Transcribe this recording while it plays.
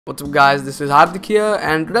What's up guys, this is Hardik here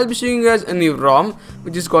and today I'll be showing you guys a new ROM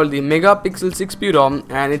which is called the MegaPixel 6P ROM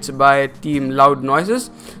and it's by Team Loud Noises.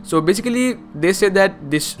 So basically they say that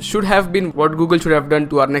this should have been what Google should have done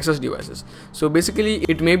to our Nexus devices. So basically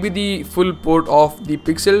it may be the full port of the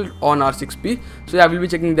Pixel on our 6P. So yeah, I will be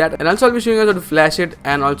checking that and also I'll be showing you guys how to flash it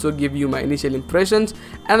and also give you my initial impressions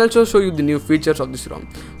and also show you the new features of this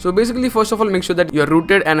ROM. So basically first of all make sure that you are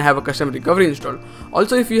rooted and have a custom recovery installed.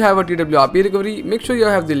 Also if you have a TWRP recovery, make sure you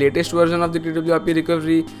have the latest version of the TWRP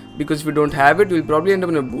recovery, because if you don't have it, you will probably end up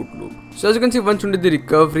in a boot loop. So as you can see, once into the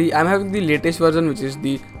recovery, I'm having the latest version, which is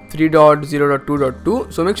the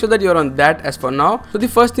 3.0.2.2. so make sure that you're on that as for now. So the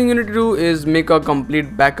first thing you need to do is make a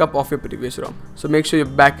complete backup of your previous ROM. So make sure you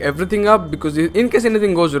back everything up, because in case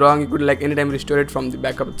anything goes wrong, you could like anytime restore it from the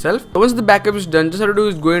backup itself. So once the backup is done, just have to do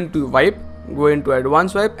is go into wipe, go into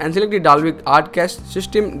advanced wipe and select the Dalvik art cache,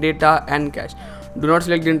 system, data and cache. Do not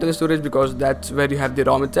select the internal storage because that's where you have the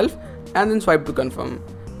ROM itself, and then swipe to confirm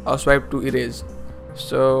or swipe to erase.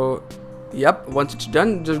 So yep, once it's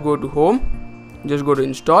done, just go to home, just go to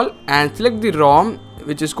install and select the ROM,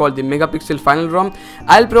 which is called the MegaPixel final ROM.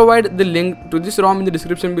 I'll provide the link to this ROM in the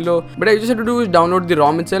description below, but all you just have to do is download the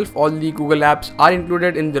ROM itself. All the Google apps are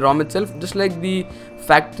included in the ROM itself, just like the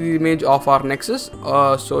factory image of our Nexus.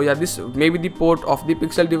 So yeah, this may be the port of the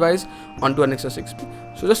Pixel device onto a Nexus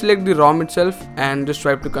 6P. So just select the ROM itself and just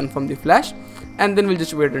swipe to confirm the flash, and then we'll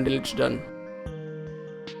just wait until it's done.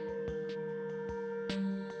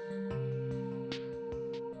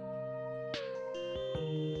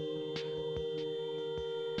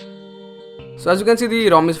 So as you can see, the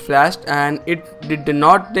ROM is flashed and it did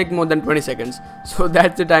not take more than 20 seconds. So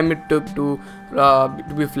that's the time it took to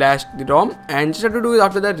be flashed, the ROM. And just have to do is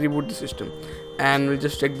after that reboot the system. And we'll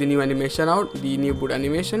just check the new animation out, the new boot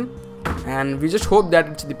animation. And we just hope that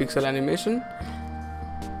it's the Pixel animation.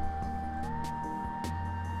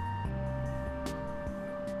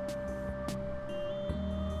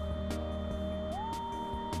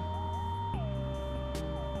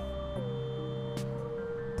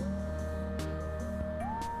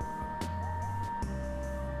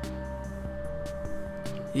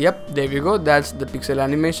 Yep, there we go. That's the Pixel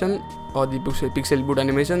animation or the Pixel boot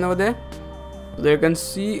animation over there. There you can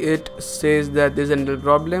see it says that there's a little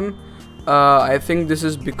problem. I think this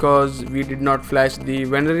is because we did not flash the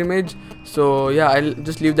vendor image. So yeah, I'll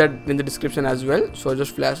just leave that in the description as well. So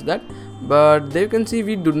just flash that. But there you can see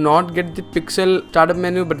we do not get the Pixel startup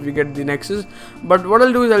menu, but we get the Nexus. But what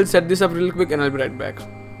I'll do is I'll set this up real quick and I'll be right back.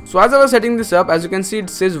 So as I was setting this up, as you can see, it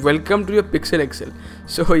says welcome to your Pixel XL.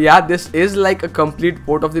 So yeah, this is like a complete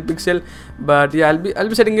port of the Pixel, but yeah, I'll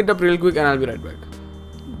be setting it up real quick and I'll be right back.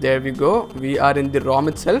 There we go. We are in the ROM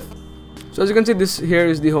itself. So as you can see, this here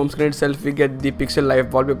is the home screen itself. We get the Pixel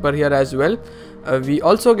Live wallpaper here as well. We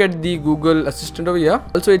also get the Google Assistant over here.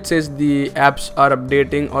 Also it says the apps are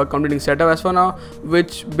updating or completing setup as for now,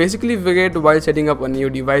 which basically we get while setting up a new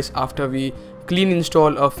device after we clean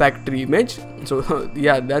install a factory image. So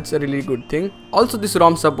yeah, that's a really good thing. Also this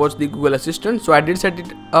ROM supports the Google Assistant, so I did set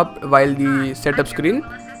it up while the setup screen.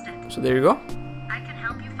 So there you go. I can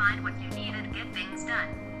help you find what you need and get things done.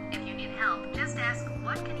 If you need help, just ask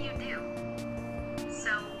what can you do.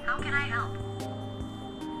 So how can I help?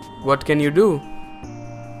 What can you do?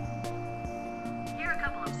 Here are a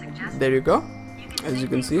couple of suggestions. There you go. As you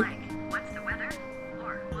can see. Like, what's the weather?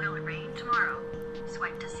 Or will it rain tomorrow?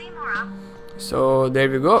 Swipe to see more up. So there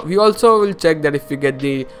we go. We also will check that if we get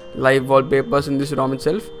the live wallpapers in this ROM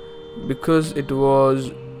itself, because it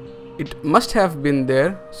must have been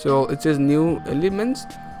there. So it says new elements.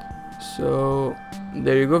 So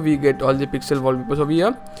there you go. We get all the Pixel wallpapers over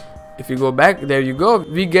here. If you go back, there you go.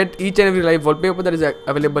 We get each and every live wallpaper that is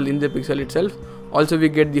available in the Pixel itself. Also we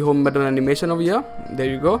get the home button animation over here. There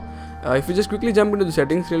you go. If we just quickly jump into the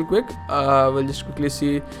settings real quick, we'll just quickly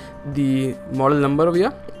see the model number over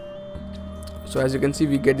here. So as you can see,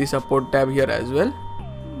 we get the support tab here as well.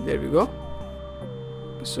 There we go.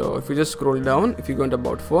 So if you just scroll down, if you go into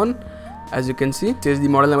about phone, as you can see, it says the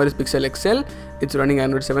model number is Pixel XL. It's running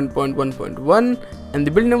Android 7.1.1 and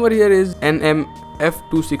the build number here is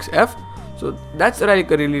NMF26F. So that's like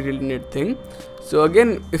a really neat thing. So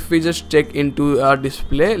again, if we just check into our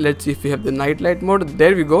display, let's see if we have the night light mode.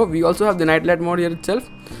 There we go. We also have the night light mode here itself.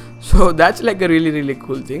 So that's like a really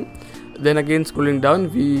cool thing. Then again, scrolling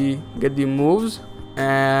down, we get the moves,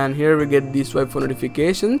 and here we get the swipe for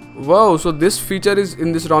notification. Wow, so this feature is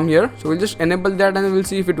in this ROM here. So we'll just enable that and we'll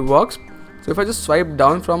see if it works. So if I just swipe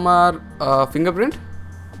down from our fingerprint,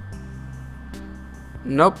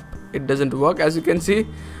 nope, it doesn't work. As you can see,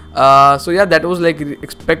 So yeah, that was like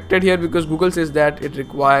expected here, because Google says that it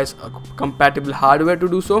requires a compatible hardware to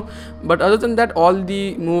do so. But other than that, all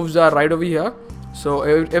the moves are right over here. So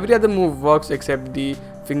every other move works except the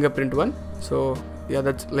fingerprint one. So yeah,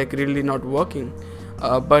 that's like really not working.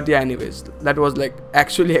 But yeah, anyways, that was like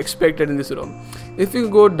actually expected in this ROM. If you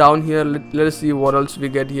go down here, let us see what else we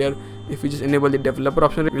get here. If we just enable the developer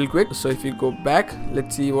option real quick. So if you go back,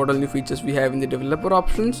 let's see what all new features we have in the developer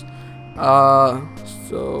options.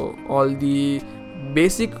 So all the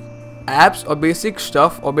basic apps or basic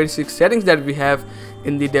stuff or basic settings that we have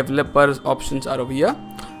in the developers options are over here.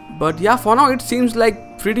 But yeah, for now it seems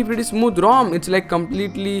like pretty smooth ROM. It's like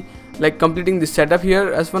completely like completing the setup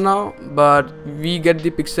here as for now. But we get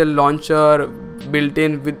the pixel launcher built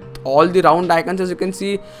in with all the round icons, as you can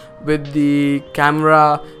see, with the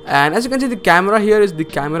camera. And as you can see, the camera here is the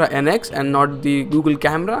camera NX and not the Google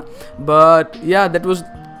camera. But yeah,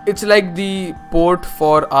 it's like the port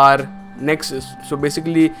for our Nexus. So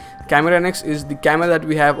basically, camera NX is the camera that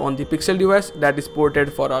we have on the Pixel device that is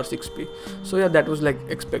ported for our 6P. So yeah, that was like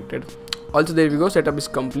expected. Also, there we go, setup is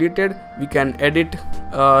completed. We can edit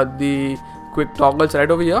the quick toggles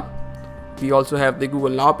right over here. We also have the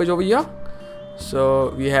Google Now page over here.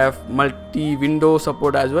 So we have multi-window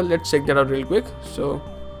support as well. Let's check that out real quick. So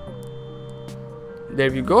there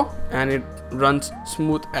we go, and it runs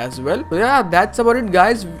smooth as well. So yeah, that's about it,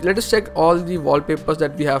 guys. Let us check all the wallpapers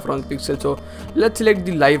that we have from Pixel. So let's select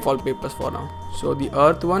the live wallpapers for now. So the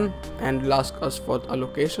earth one, and we'll ask us for a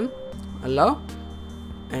location, allow,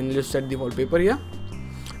 and let's set the wallpaper here.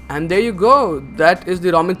 And there you go, that is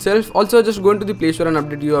the ROM itself. Also, just go into the Play Store and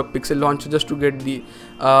update your Pixel launcher just to get the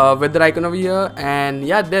weather icon over here. And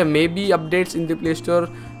yeah, there may be updates in the Play Store,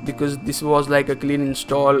 because this was like a clean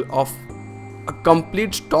install of a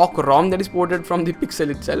complete stock ROM that is ported from the Pixel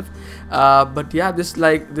itself. But yeah, this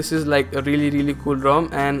is like a really cool ROM,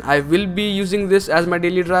 and I will be using this as my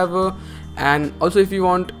daily driver. And also, if you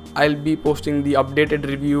want, I'll be posting the updated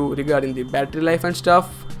review regarding the battery life and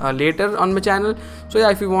stuff later on my channel. So yeah,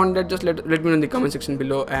 if you want that, just let me know in the comment section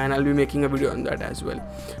below, and I'll be making a video on that as well.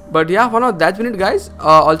 But yeah, for now, that's been it, guys.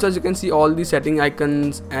 Also, as you can see, all the setting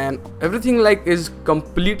icons and everything like is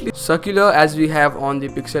completely circular as we have on the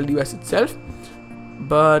Pixel device itself.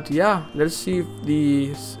 But yeah, let's see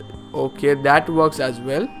if okay, that works as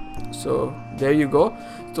well. So there you go.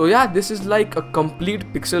 So yeah, this is like a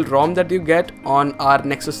complete Pixel ROM that you get on our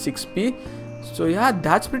Nexus 6P. So yeah,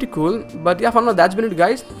 that's pretty cool. But yeah, for now, that's been it,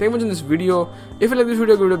 guys. Thank you for watching this video. If you like this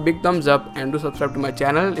video, give it a big thumbs up and do subscribe to my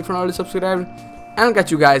channel if you're not already subscribed. And I'll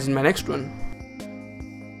catch you guys in my next one.